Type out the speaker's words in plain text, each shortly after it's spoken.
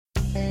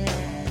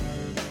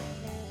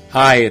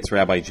Hi, it's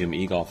Rabbi Jim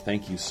Eaglehoff.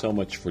 Thank you so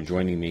much for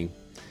joining me.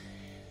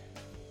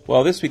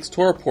 Well, this week's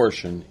Torah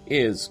portion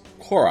is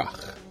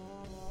Korach.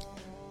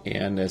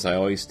 And as I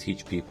always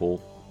teach people,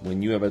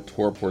 when you have a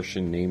Torah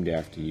portion named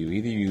after you,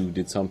 either you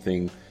did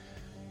something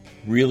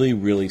really,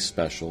 really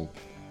special,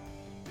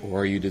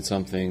 or you did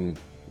something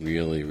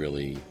really,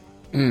 really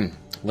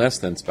less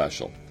than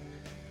special.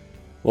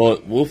 Well,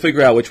 we'll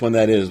figure out which one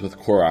that is with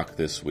Korach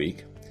this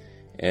week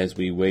as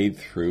we wade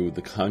through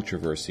the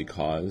controversy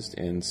caused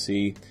and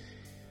see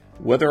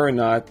whether or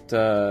not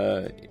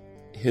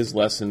his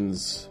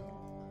lessons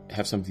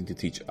have something to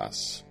teach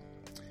us.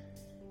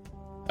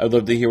 I'd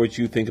love to hear what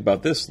you think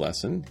about this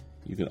lesson.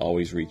 You can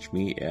always reach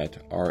me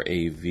at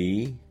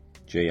ravjim,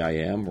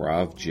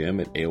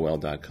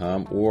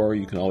 ravjim@aol.com, or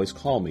you can always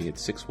call me at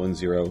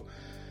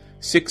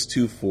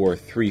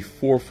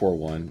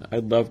 610-624-3441.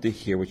 I'd love to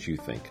hear what you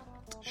think.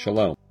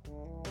 Shalom.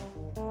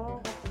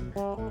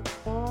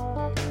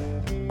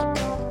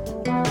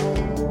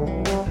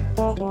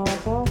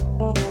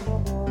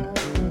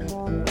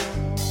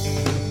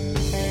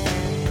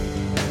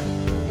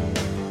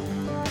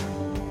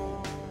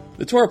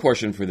 The Torah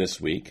portion for this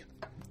week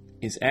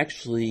is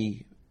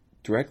actually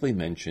directly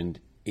mentioned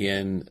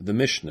in the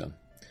Mishnah.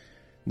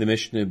 The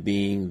Mishnah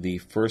being the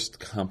first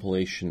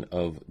compilation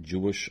of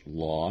Jewish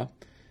law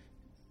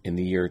in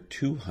the year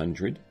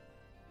 200,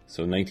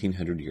 so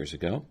 1900 years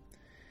ago.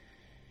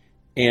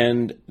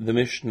 And the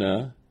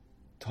Mishnah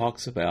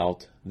talks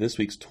about this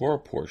week's Torah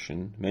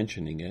portion,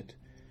 mentioning it,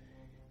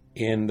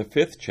 in the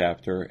 5th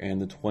chapter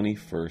and the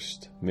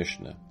 21st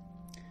Mishnah.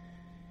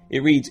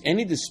 It reads,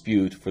 "Any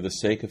dispute for the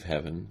sake of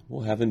heaven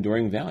will have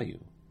enduring value,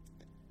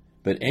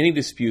 but any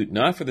dispute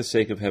not for the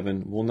sake of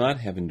heaven will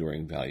not have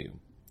enduring value.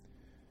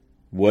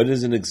 What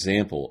is an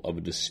example of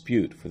a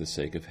dispute for the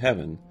sake of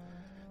heaven?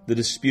 The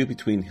dispute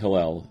between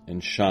Hillel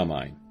and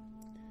Shammai.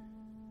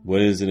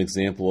 What is an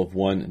example of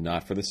one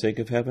not for the sake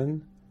of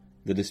heaven?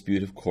 The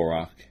dispute of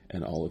Korach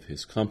and all of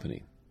his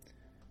company."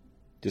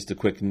 Just a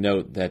quick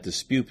note, that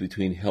dispute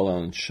between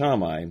Hillel and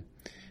Shammai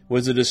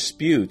was a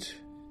dispute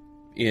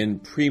in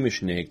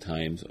pre-Mishnaic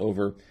times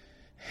over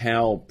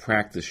how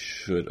practice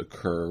should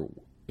occur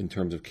in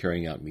terms of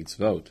carrying out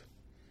mitzvot.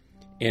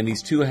 And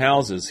these two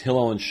houses,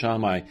 Hillel and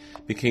Shammai,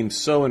 became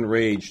so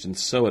enraged and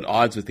so at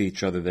odds with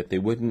each other that they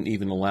wouldn't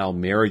even allow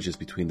marriages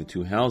between the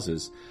two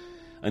houses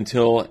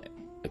until,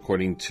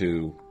 according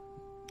to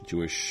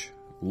Jewish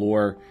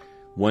lore,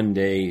 one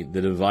day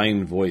the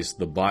divine voice,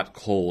 the Bat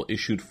Kol,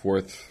 issued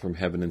forth from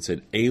heaven and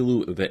said,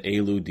 "Elu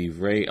ve'elu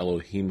divrei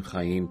Elohim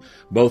Chaim."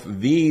 Both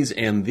these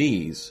and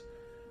these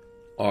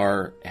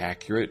are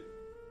accurate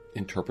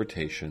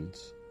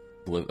interpretations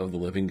of the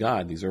living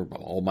God. These are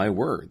all my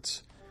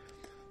words.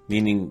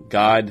 Meaning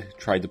God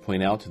tried to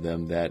point out to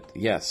them that,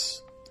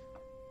 yes,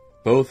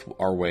 both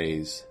are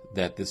ways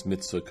that this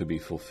mitzvah could be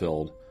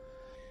fulfilled.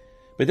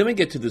 But then we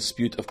get to the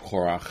dispute of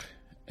Korach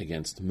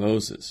against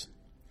Moses.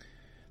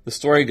 The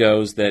story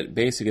goes that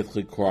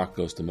basically Korach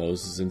goes to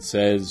Moses and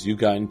says, "You've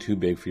gotten too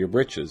big for your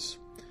britches."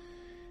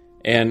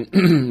 And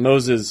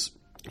Moses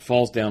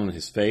falls down on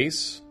his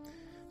face.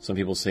 Some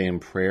people say in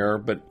prayer,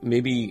 but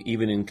maybe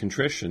even in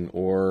contrition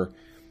or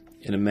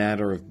in a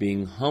matter of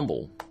being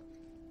humble.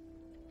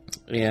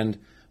 And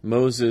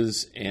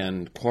Moses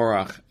and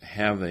Korach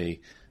have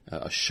a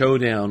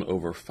showdown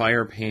over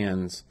fire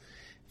pans,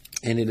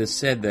 and it is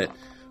said that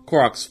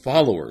Korach's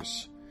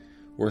followers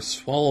were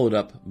swallowed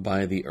up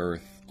by the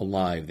earth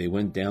alive. They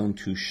went down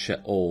to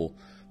Sheol,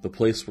 the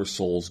place where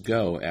souls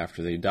go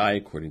after they die,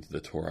 according to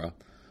the Torah,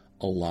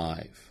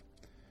 alive.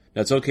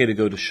 Now, it's okay to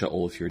go to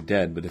Sheol if you're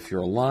dead, but if you're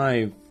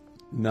alive,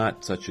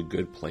 not such a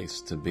good place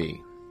to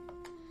be.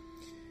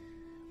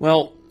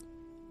 Well,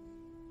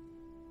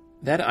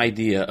 that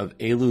idea of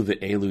Elu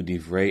ve'elu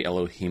divrei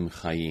Elohim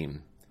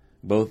Chaim,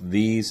 both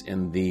these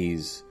and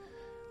these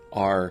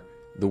are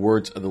the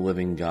words of the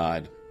living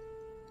God,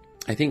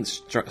 I think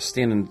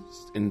stand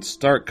in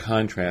stark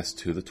contrast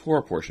to the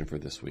Torah portion for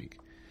this week.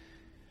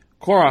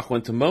 Korach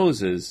went to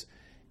Moses,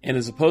 and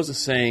as opposed to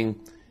saying,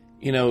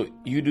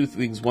 you do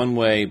things one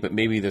way, but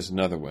maybe there's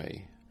another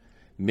way.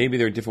 Maybe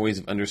there are different ways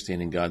of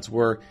understanding God's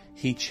word.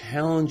 He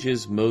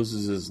challenges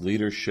Moses'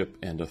 leadership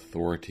and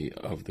authority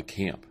of the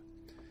camp.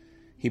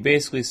 He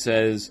basically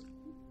says,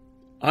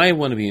 I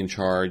want to be in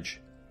charge.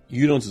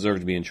 You don't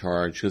deserve to be in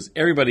charge because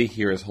everybody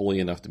here is holy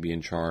enough to be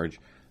in charge.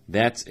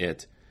 That's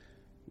it.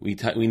 We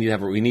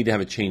need to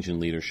have a change in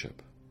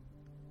leadership.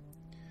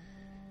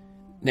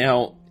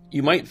 Now,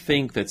 you might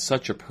think that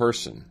such a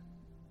person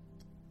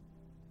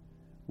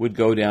would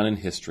go down in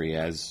history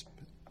as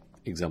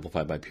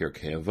exemplified by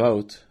Pirkei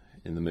Avot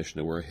in the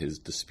Mishnah, where his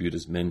dispute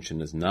is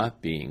mentioned as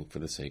not being for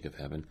the sake of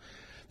heaven,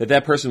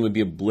 that person would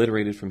be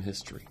obliterated from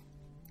history.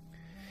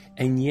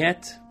 And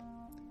yet,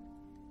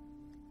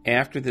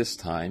 after this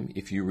time,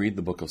 if you read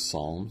the book of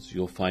Psalms,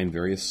 you'll find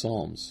various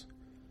psalms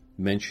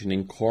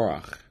mentioning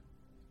Korach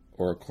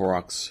or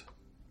Korach's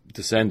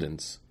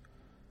descendants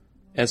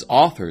as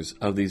authors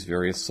of these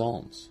various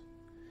psalms.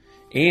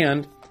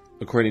 And,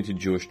 according to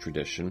Jewish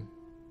tradition,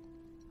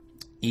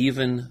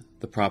 even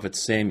the prophet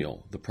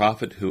Samuel, the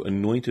prophet who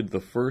anointed the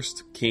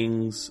first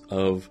kings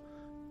of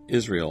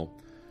Israel,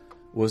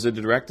 was a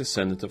direct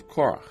descendant of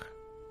Korach.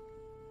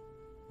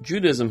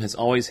 Judaism has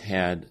always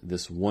had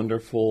this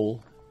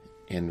wonderful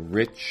and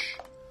rich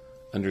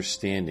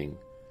understanding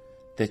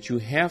that you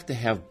have to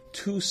have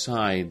two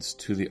sides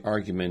to the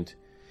argument,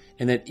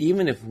 and that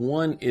even if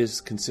one is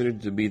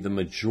considered to be the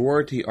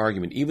majority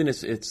argument, even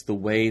if it's the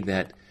way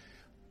that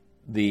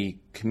the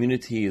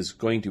community is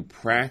going to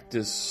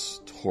practice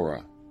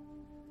Torah,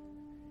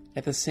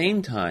 at the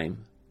same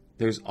time,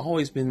 there's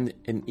always been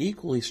an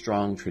equally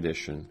strong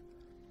tradition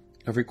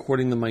of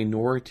recording the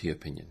minority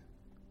opinion,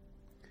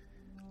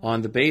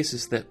 on the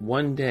basis that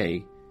one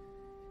day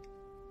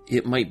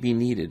it might be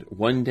needed,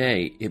 one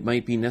day it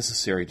might be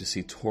necessary to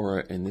see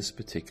Torah in this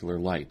particular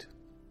light.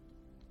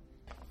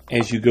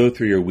 As you go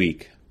through your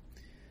week,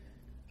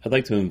 I'd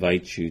like to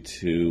invite you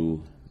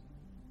to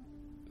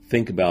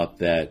think about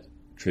that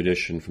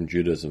tradition from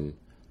Judaism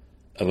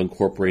of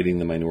incorporating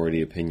the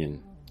minority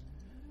opinion,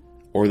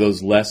 or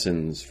those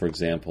lessons, for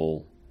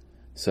example,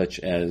 such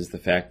as the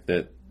fact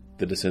that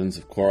the descendants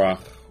of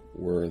Korach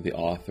were the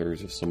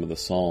authors of some of the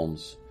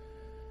Psalms,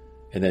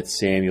 and that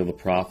Samuel the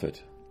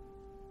prophet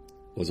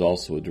was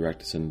also a direct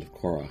descendant of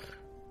Korach.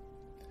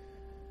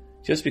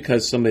 Just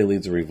because somebody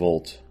leads a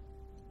revolt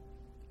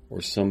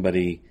or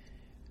somebody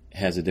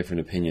has a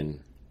different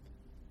opinion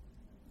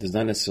does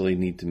not necessarily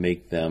need to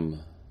make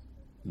them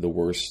the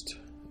worst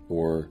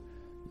or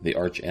the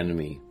arch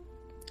enemy.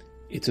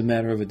 It's a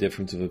matter of a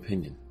difference of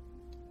opinion.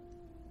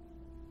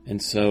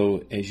 And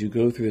so, as you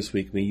go through this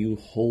week, may you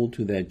hold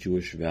to that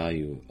Jewish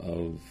value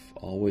of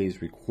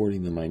always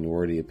recording the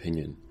minority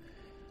opinion,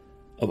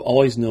 of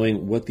always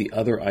knowing what the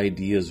other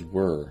ideas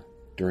were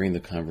during the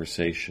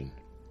conversation.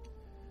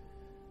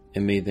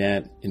 And may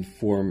that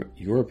inform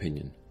your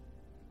opinion,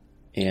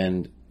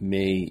 and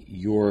may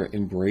your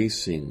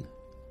embracing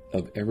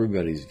of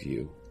everybody's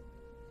view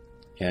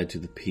add to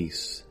the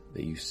peace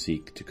that you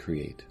seek to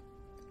create.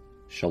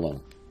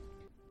 Shalom.